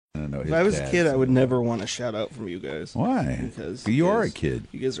No, if I was a kid, I would never want a shout out from you guys. Why? Because you are a kid.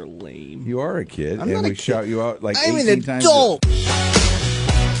 You guys are lame. You are a kid, I'm and not a we kid. shout you out like I'm 18 an times. adult.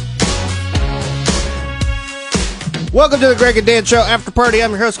 Welcome to the Greg and Dan Show After Party.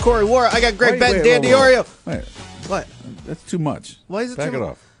 I'm your host, Corey Wara. I got Greg Benton, Dan DiOrio. Wait. What? That's too much. Why is it Back too it much?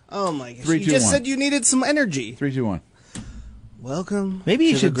 off. Oh, my gosh. 3, You 2, just 1. said you needed some energy. 3, 2, 1. Welcome Maybe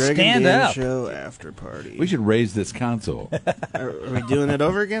you to should the Greg stand and Dan up. Show After Party. We should raise this console. Are we doing it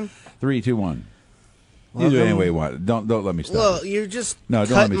over again? 3, 2, 1. You Welcome. do it any way you want. Don't let me stop. Well, it. you just No, don't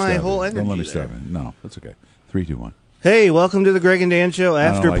cut let me my stop whole it. energy Don't let me there. stop it. No, that's okay. 3, 2, 1. Hey, welcome to the Greg and Dan Show I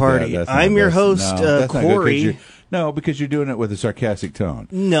don't After like Party. that. That's not I'm your best. host, No, that's not good 'cause Corey. you're- No, because you're doing it with a sarcastic tone.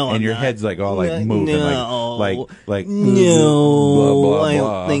 No, and I'm your not. head's like all like moving, No. like No, blah blah I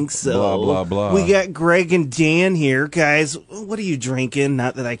blah. don't think so. Blah blah blah. We got Greg and Dan here, guys. What are you drinking?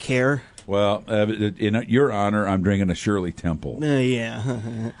 Not that I care. Well, in your honor, I'm drinking a Shirley Temple.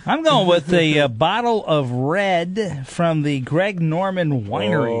 Yeah. I'm going with a bottle of red from the Greg Norman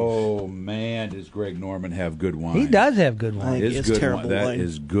Winery. Oh man, does Greg Norman have good wine? He does have good I wine. think It's it's good terrible wine. That wine.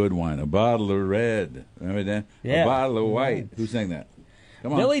 is good wine. A bottle of red. Remember that? Yeah. A bottle of white. Who sang that?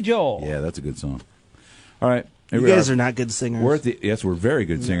 Come on. Billy Joel. Yeah, that's a good song. All right. Here You we guys are not good singers. Yes, we're very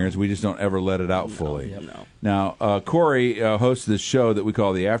good singers. We just don't ever let it out fully. No. Now, Corey hosts this show that we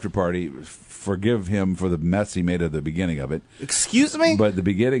call the After Party. Forgive him for the mess he made at the beginning of it. Excuse me? But the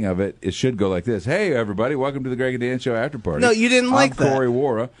beginning of it, it should go like this. Hey, everybody, welcome to the Greg and Dan Show After Party. No, you didn't like I'm that. Corey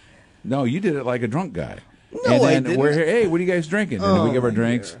Wara. No, you did it like a drunk guy. No, and I then didn't. we're here, hey, what are you guys drinking? And then we give our my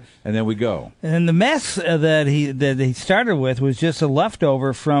drinks, and then we go. And the mess that he started with was just a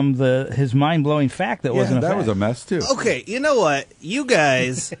leftover from his mind blowing fact that wasn't a that fact. was a mess, too. Okay, you know what? You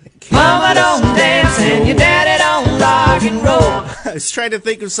guys... Mama don't dance and your daddy don't rock and roll. I was trying to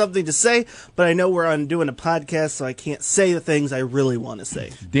think of something to say, but I know we're on doing a podcast, so I can't say the things I really want to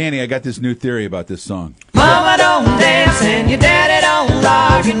say. Danny, I got this new theory about this song. Mama don't dance and your daddy don't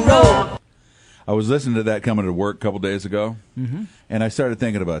rock and roll. I was listening to that coming to work a couple days ago, and I started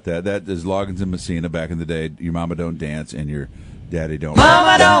thinking about that. That is Loggins and Messina back in the day. Your mama don't dance and your daddy don't.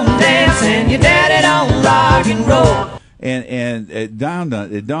 Mama don't dance and your daddy don't rock and roll. And it dawned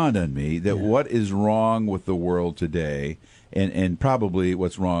on me that what is wrong with the world today, and probably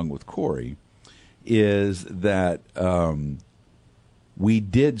what's wrong with Corey, is that we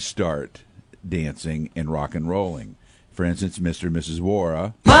did start dancing and rock and rolling. For instance, Mr. and Mrs.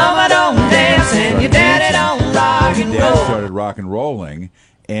 Wara. Mama don't dance and your daddy don't rock and Dad roll. started rock and rolling,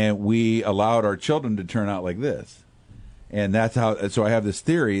 and we allowed our children to turn out like this. And that's how. So I have this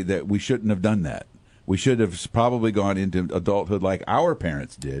theory that we shouldn't have done that. We should have probably gone into adulthood like our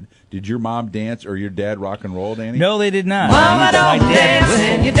parents did. Did your mom dance or your dad rock and roll, Danny? No, they did not. Mama don't My dad dance whistled.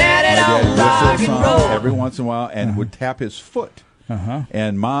 and your daddy My don't dad rock whistled and some roll. every once in a while and would tap his foot.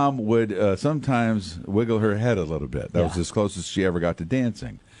 And Mom would sometimes wiggle her head a little bit. That was as close as she ever got to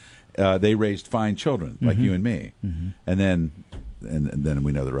dancing. They raised fine children like you and me, and then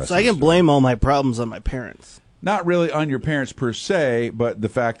we know the rest. So of I the can story. blame all my problems on my parents. Not really on your parents per se, but the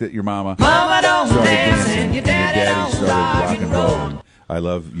fact that your mama Mama don't started dance dancing and your daddy daddy don't started rock rock and and roll. rolling. I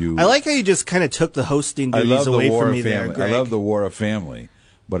love you. I like how you just kind of took the hosting I duties love the away Wara from me family. there, Greg. I love the Wara family,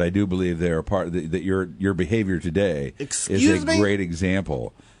 but I do believe they are part that your behavior today Excuse is a me? great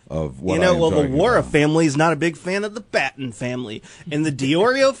example of what You know, I am well, the talking Wara about. family is not a big fan of the Batten family. And the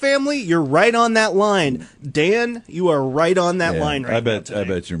DiOrio family, you're right on that line. Dan, you are right on that Yeah, line right I now bet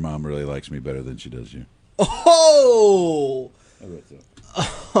today. your mom really likes me better than she does you. Oh! I bet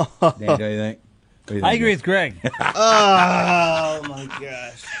so. Dan, do you think? What do you I think, agree Dan? with Greg. Oh, my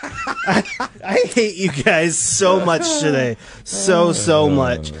gosh. I hate you guys so much today. So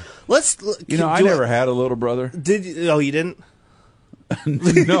much. Let's... You know, I do never had a little brother. Did you? Oh, you didn't?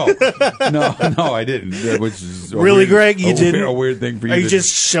 No, I didn't. Which is a Really, weird- Greg? You a weird- didn't? A weird thing for you. Are you to,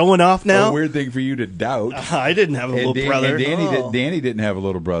 just showing off now? A weird thing for you to doubt. I didn't have a little brother. And Danny, Oh. Danny didn't have a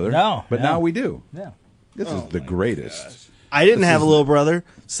little brother. No, but no. now we do. Yeah. This is the greatest. I didn't have a little brother,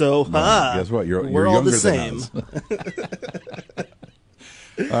 so Guess what? You're we're all younger the than same. us.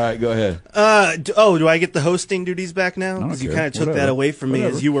 All right, go ahead. Do I get the hosting duties back now? don't Because you care. kind of took that Whatever. away from me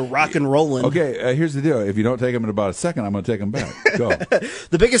Whatever. as you were rock and rolling. Okay, here's the deal. If you don't take them in about a second, I'm going to take them back. Go.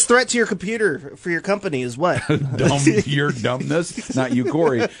 The biggest threat to your computer for your company is what? Your dumbness, not you,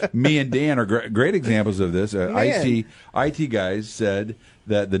 Corey. Me and Dan are great examples of this. IT guys said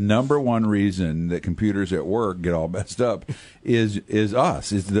that the number one reason that computers at work get all messed up is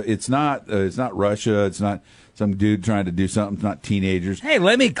us. It's not Russia. It's not some dude trying to do something. It's not teenagers. Hey,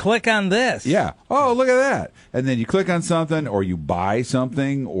 let me click on this. Yeah. Oh, look at that. And then you click on something, or you buy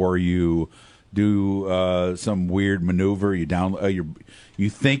something, or you do some weird maneuver. You you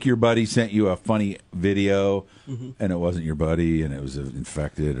think your buddy sent you a funny video, and it wasn't your buddy, and it was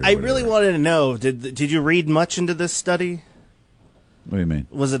infected. Or I whatever. really wanted to know, did you read much into this study? What do you mean?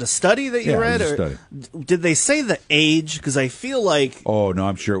 Was it a study that you Yeah, read? it was a or study. Did they say the age? Because I feel like Oh no,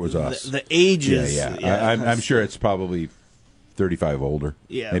 I'm sure it was us. the ages. Yeah. I'm sure it's probably 35 older.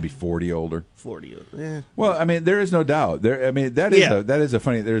 Yeah. Maybe 40 older. 40. Yeah. Well, I mean, there is no doubt. That is a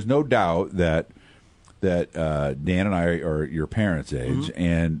funny. There's no doubt that Dan and I are your parents' age,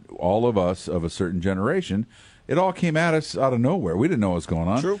 and all of us of a certain generation. It all came at us out of nowhere. We didn't know what was going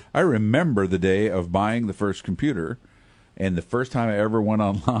on. True. I remember the day of buying the first computer, and the first time I ever went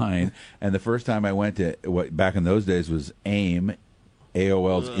online, and the first time I went to what back in those days was AIM,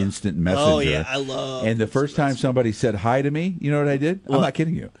 AOL's Instant Messenger. Oh yeah, I love. And the first time somebody said hi to me, you know what I did? I'm not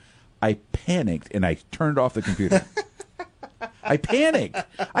kidding you. I panicked and I turned off the computer. I panicked.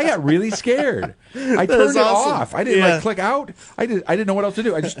 I got really scared. I turned it awesome. off. I didn't click out. I didn't know what else to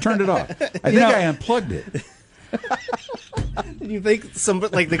do. I just turned it off. I think I unplugged it. Did you think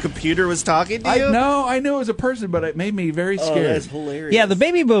somebody like the computer was talking to you? No, I knew it was a person, but it made me very Oh, scared. that's hilarious. Yeah, the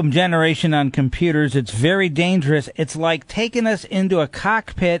baby boom generation on computers, it's very dangerous. It's like taking us into a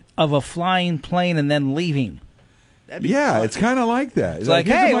cockpit of a flying plane and then leaving. Yeah, it's kind of like that. It's like,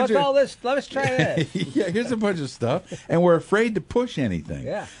 here's a hey, bunch what's of- all this? Let's try this. Yeah, here's a bunch of stuff, and we're afraid to push anything.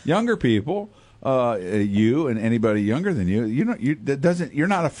 Yeah. Younger people, you and anybody younger than you, you're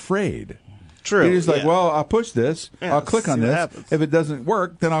not afraid. True. You're just like, yeah. well, I'll push this. Yeah, I'll click see on what this. happens. If it doesn't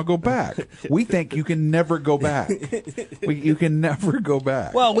work, then I'll go back. We think you can never go back. You can never go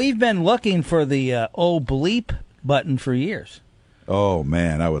back. Well, we've been looking for the old bleep button for years. Oh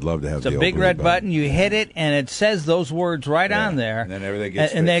man, I would love to have It's the a big old red blue button. You hit it, and it says those words right Yeah, on there. and then everything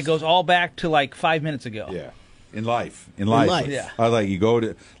gets and then it fixed. goes all back to like 5 minutes ago. Yeah. In life. life. Yeah. I like you go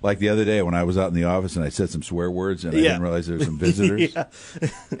to like the other day when I was out in the office and I said some swear words and I didn't realize there were some visitors.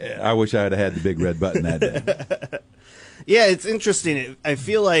 I wish I had had the big red button that day. Yeah, it's interesting. I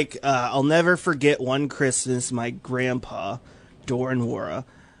feel like I'll never forget one Christmas my grandpa, Doran Wara,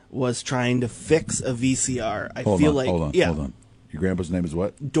 was trying to fix a VCR. Hold on. Your grandpa's name is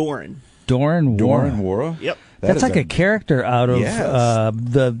what? Doran. Doran Doran Wara. Wara? Yep. That's like a character out of Yes.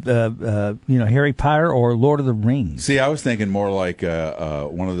 the Harry Potter or Lord of the Rings. See, I was thinking more like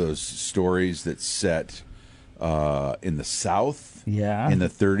one of those stories that's set in the South, Yeah. in the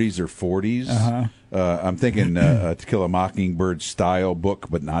 30s or 40s. Uh-huh. I'm thinking To Kill a Mockingbird style book,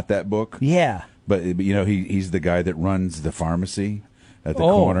 but not that book. Yeah. But he's the guy that runs the pharmacy at the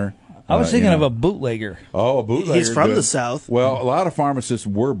corner. I was thinking you of know. a bootlegger. Oh, a bootlegger. He's from good. the South. Well, a lot of pharmacists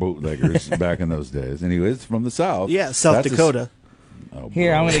were bootleggers back in those days, and he was from the South. Yeah, South That's Dakota.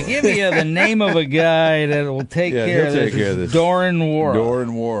 Here, I'm going to give you the name of a guy that will take Yeah, care he'll of take this. care of this. Doran Wara. Doran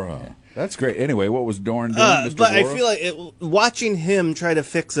Wara. That's great. Anyway, what was Doran doing, Mr. But I Wara? feel like watching him try to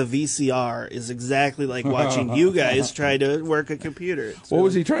fix a VCR is exactly like watching you guys try to work a computer. What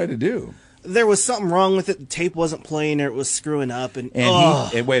was he trying to do? There was something wrong with it. The tape wasn't playing, or it was screwing up. And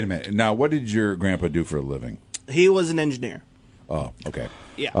And wait a minute. Now, what did your grandpa do for a living? he was an engineer. Oh, okay.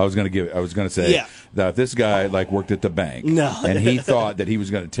 Yeah. I was going to say Yeah. that if this guy worked at the bank, No. and he thought that he was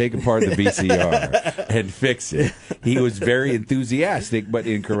going to take apart the VCR and fix it, he was very enthusiastic but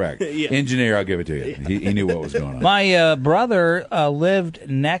incorrect. Yeah. Engineer, I'll give it to you. He knew what was going on. My brother lived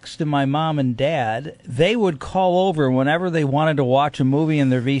next to my mom and dad. They would call over whenever they wanted to watch a movie in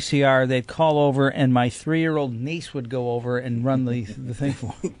their VCR. They'd call over, and my 3-year-old niece would go over and run the thing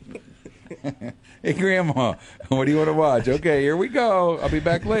for them. Hey, Grandma, what do you want to watch? Okay, here we go. I'll be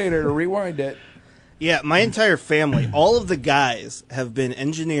back later to rewind it. Yeah, my entire family, all of the guys have been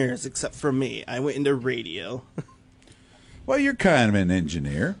engineers except for me. I went into radio. Well, you're kind of an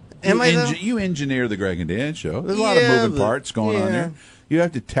engineer. Am I, though? You engineer the Greg and Dan show. There's a lot of Yeah, moving but- parts going on yeah. there. You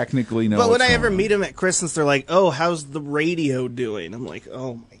have to technically know But when what's I ever going on. meet them at Christmas, they're like, "Oh, how's the radio doing?" I'm like,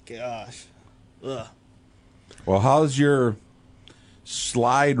 "Oh my gosh." Ugh. Well, how's your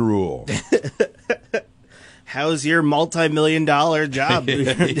slide rule? How's your multi-million-dollar job?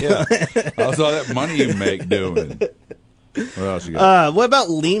 Yeah. How's all that money you make doing? What else you got? What about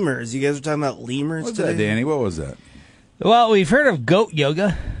lemurs? You guys were talking about lemurs What's today? that, Danny? What was that? Well, we've heard of goat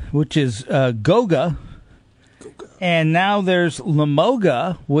yoga, which is Goga. And now there's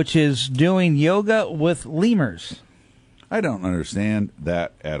Lamoga, which is doing yoga with lemurs. I don't understand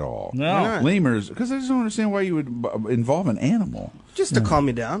that at all. No. Why not? Lemurs, because I just don't understand why you would involve an animal. Just to calm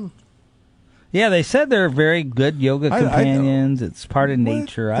you down. Yeah, they said they're very good yoga I know. companions. It's part of What?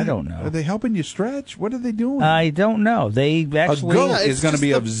 nature. I don't Are know. they helping you stretch? What are they doing? I don't know. They a actually. goat it's is going to just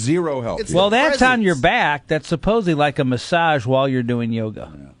be the- of zero help. it's to you. Well, that's on presence. your back. That's supposedly like a massage while you're doing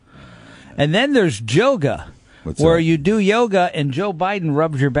yoga. And then there's Joga, where that? you do yoga and Joe Biden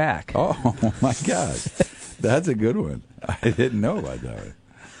rubs your back. Oh my God, that's a good one. I didn't know about that one.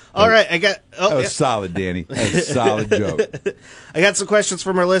 All right, I got. That was solid, Danny. That was a solid joke. I got some questions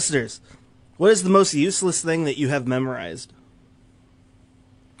from our listeners. What is the most useless thing that you have memorized?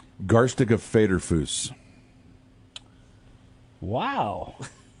 Garstica Faderfuss. Wow.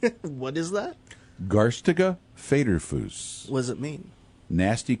 What is that? Garstica Faderfuss. What does it mean?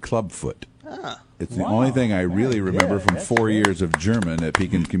 Nasty clubfoot. Ah. It's the only thing I really remember from 4 years of German at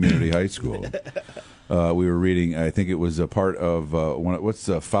Pekin Community High School. We were reading, I think it was a part of, what's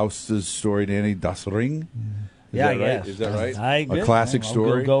Faust's story, Danny? Das Ring? Is Yeah, that I right? guess. Is that right? I A classic I'll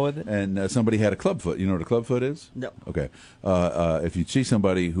story. go with it. And somebody had a clubfoot. You know what a clubfoot is? No. Okay. If you see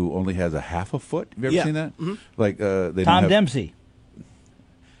somebody who only has a half a foot, have you ever Yeah. seen that? Mm-hmm. Like they don't Tom have, Dempsey.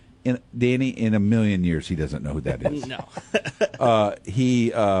 Danny, in a million years, he doesn't know who that is. No.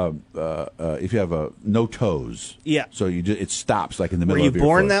 If you have no toes, Yeah. so it stops like in the middle Were of you your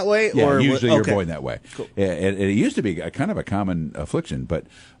born foot. that way, Yeah, or usually okay. you're born that way. Cool. And it used to be kind of a common affliction, but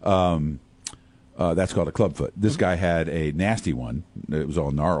that's called a clubfoot. This guy had a nasty one. It was all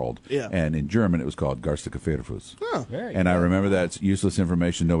gnarled. Yeah. And in German, it was called Garstica Faderfuss. Oh. Very And I remember that's useless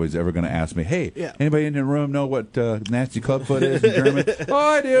information. Nobody's ever going to ask me, hey, Yeah. anybody in the room know what nasty clubfoot is in German? Oh,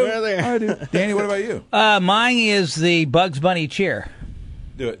 I do. Right there. I do. Danny, what about you? Mine is the Bugs Bunny cheer.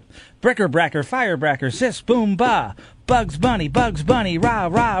 Do it. Bricker, bracker, firebreaker, sis, boom, ba. Bugs Bunny, rah,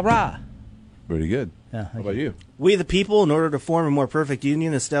 rah, rah. Pretty good. Yeah, How about you? We the people, in order to form a more perfect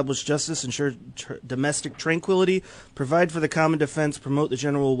union, establish justice, ensure domestic tranquility, provide for the common defense, promote the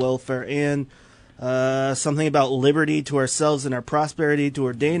general welfare, and something about liberty to ourselves and our prosperity, to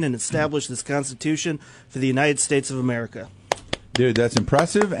ordain and establish this Constitution for the United States of America. Dude, that's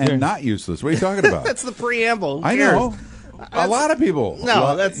impressive and not useless. What are you talking about? That's the preamble. Who I cares? know. A lot of people. No,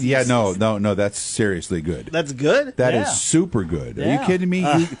 Well, that's- yeah, no. That's seriously good. That's good? That is Yeah. super good. Are you Yeah. kidding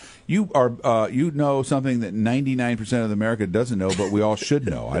me? You are you know something that 99% of America doesn't know, but we all should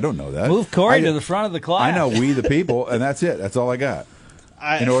know. I don't know that. Move Corey I- to the front of the class. I know we the people, and that's it. That's all I got.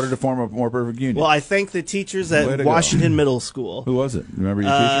 In order to form a more perfect union. Well, I thank the teachers Way at to go. Washington Middle School. Who was it? Remember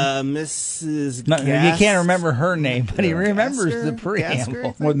your teacher? Mrs. No, you can't remember her name, but he remembers Gasker? the preamble.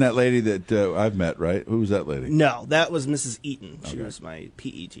 Gasker? Wasn't that lady that I've met? Right? Who was that lady? No, that was Mrs. Eaton. She was my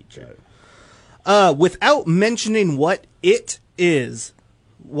PE teacher. Without mentioning what it is,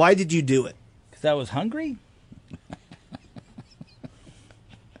 why did you do it? Because I was hungry?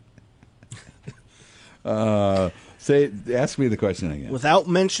 Ask me the question again. Without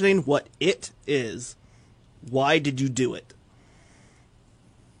mentioning what it is, why did you do it?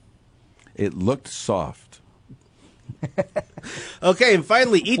 It looked soft. Okay, and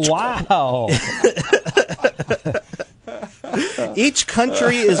finally, Wow. each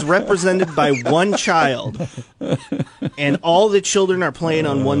country is represented by one child, and all the children are playing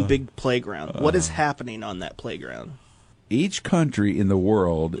on one big playground. What is happening on that playground? Each country in the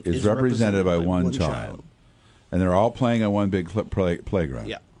world is represented by one child. And they're all playing on one big playground.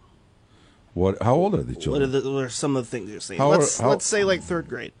 Yeah. How old are the children? What are some of the things you're saying? How- Let's say like third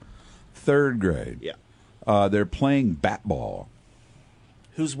grade. Third grade. Yeah. They're playing bat ball.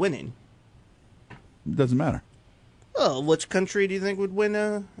 Who's winning? Doesn't matter. Well, which country do you think would win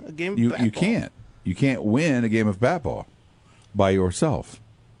a game of bat You ball? can't. You can't win a game of bat ball by yourself.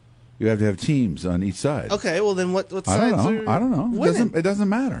 You have to have teams on each side. Okay, well then what I sides don't know. are I don't know. winning? It doesn't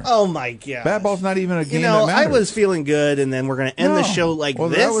matter. Oh my god. Bat ball's not even a game You know, that I matters. was feeling good, and then we're going to end the No. show like well,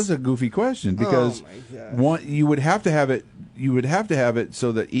 this. that was a goofy question because my gosh. you would have to have it. You would have to have it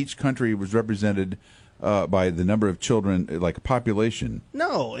so that each country was represented by the number of children, like population.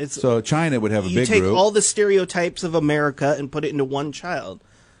 No, it's So China would have a you big take group. all the stereotypes of America and put it into one child.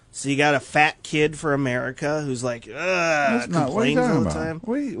 So you got a fat kid for America who's like, That's not what are you complains all talking the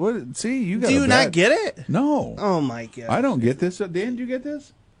about. time. What? See, you got. Do you a not bad- get it? No. Oh my god. I don't get this. Dan, do you get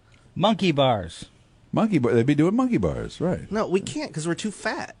this? Monkey bars. Monkey bar. They'd be doing monkey bars, right? No, we can't because we're too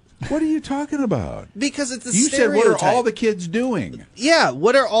fat. What are you talking about? Because it's a You said, what are stereotype. all the kids doing? Yeah,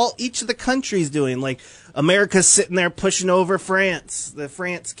 what are each of the countries doing? Like America's sitting there pushing over France, the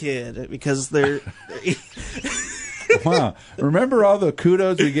France kid, because they're Wow. Remember all the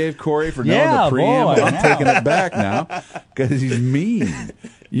kudos we gave Corey for knowing Yeah, the preamble? boy, I'm yeah. taking it back now because he's mean.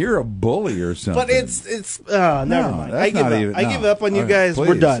 You're a bully or something. But it's never mind. that's I give not up. even- I no. give up on you Okay, guys. We're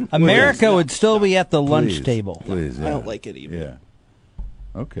please. done. America would still be at the lunch Please, table. Please, yeah. I don't like it either. Yeah.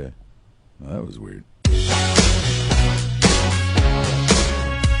 Okay. Well, that was weird.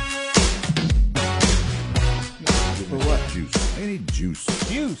 For what? Juice. I need juice.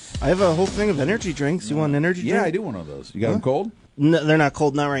 Juice. I have a whole thing of energy drinks. You want an energy drink? Yeah, I do want one of those. You got them cold? No, they're not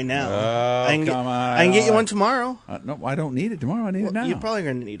cold. Not right now. Oh, I can come on. I can get you one tomorrow. No, I don't need it tomorrow. I need it now. You're probably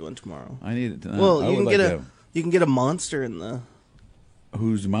going to need one tomorrow. I need it. Well, I you can would get like a to- you can get a Monster in the.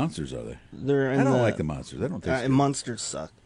 Whose monsters are they? They're in I don't like the monsters. They don't taste good. Monsters suck.